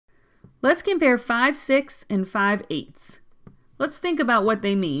Let's compare 5/6 and 5/8. Let's think about what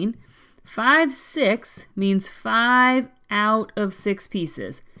they mean. 5/6 means 5 out of 6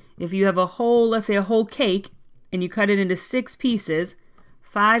 pieces. If you have a whole, let's say a whole cake, and you cut it into 6 pieces,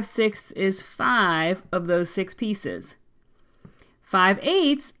 5/6 is 5 of those 6 pieces.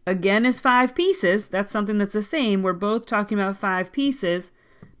 5/8 again is 5 pieces. That's something that's the same. We're both talking about 5 pieces,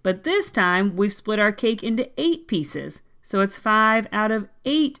 but this time we've split our cake into 8 pieces. So it's 5 out of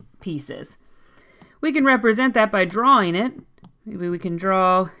 8 pieces. We can represent that by drawing it. Maybe we can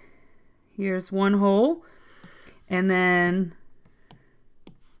draw, here's one hole, and then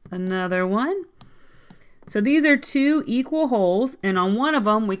another one. So these are 2 equal holes, and on one of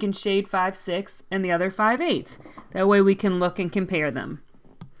them we can shade 5/6 and the other 5/8. That way we can look and compare them.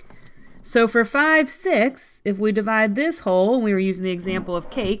 So for 5/6, if we divide this hole, we were using the example of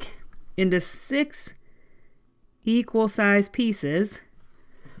cake, into 6 equal size pieces.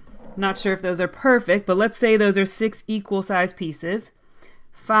 Not sure if those are perfect, but let's say those are 6 equal size pieces.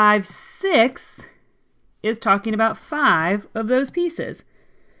 5/6 is talking about 5 of those pieces.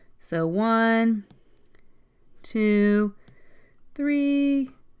 So 1, 2,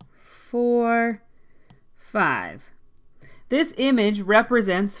 3, 4, 5. This image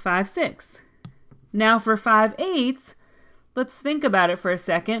represents 5/6. Now for 5/8, let's think about it for a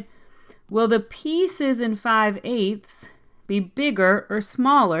second. Will the pieces in 5/8 be bigger or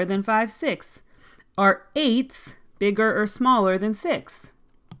smaller than 5/6? Are 8ths bigger or smaller than 6?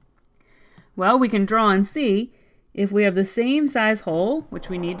 Well, we can draw and see if we have the same size hole, which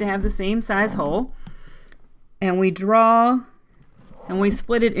we need to have the same size hole, and we draw and we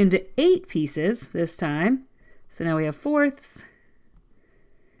split it into 8 pieces this time. So now we have 4ths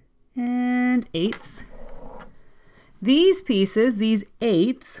and 8ths. These pieces, these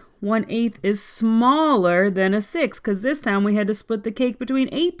 8ths, 1/8 is smaller than a 6 because this time we had to split the cake between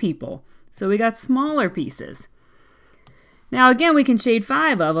 8 people. So we got smaller pieces. Now again, we can shade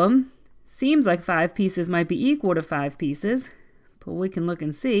 5 of them. Seems like 5 pieces might be equal to 5 pieces, but we can look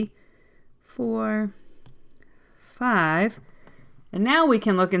and see. 4, 5. And now we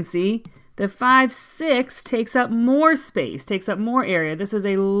can look and see that 5/6 takes up more space, takes up more area. This is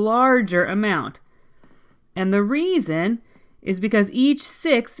a larger amount. And the reason is because each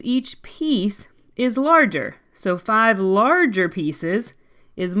 6th, each piece is larger. So 5 larger pieces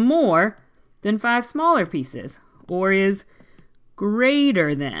is more than 5 smaller pieces, or is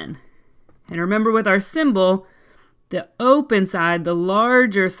greater than. And remember with our symbol, the open side, the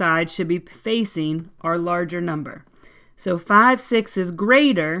larger side, should be facing our larger number. So 5/6 is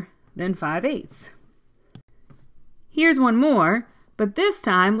greater than 5/8. Here's one more, but this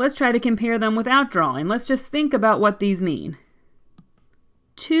time let's try to compare them without drawing. Let's just think about what these mean.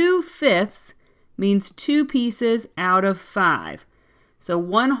 2/5 means 2 pieces out of 5. So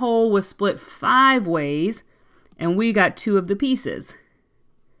one whole was split 5 ways, and we got 2 of the pieces.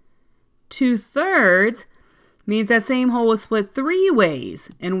 2/3 means that same whole was split 3 ways,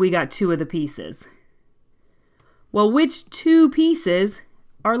 and we got 2 of the pieces. Well, which 2 pieces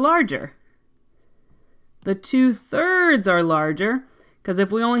are larger? The 2/3 are larger, because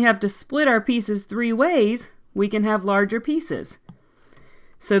if we only have to split our pieces 3 ways, we can have larger pieces.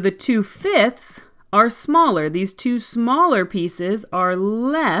 So the 2/5 are smaller. These 2 smaller pieces are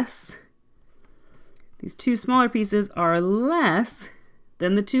less. These 2 smaller pieces are less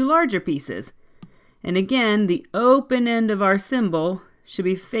than the 2 larger pieces. And again, the open end of our symbol should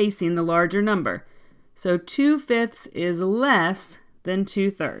be facing the larger number. So 2/5 is less than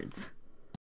 2/3.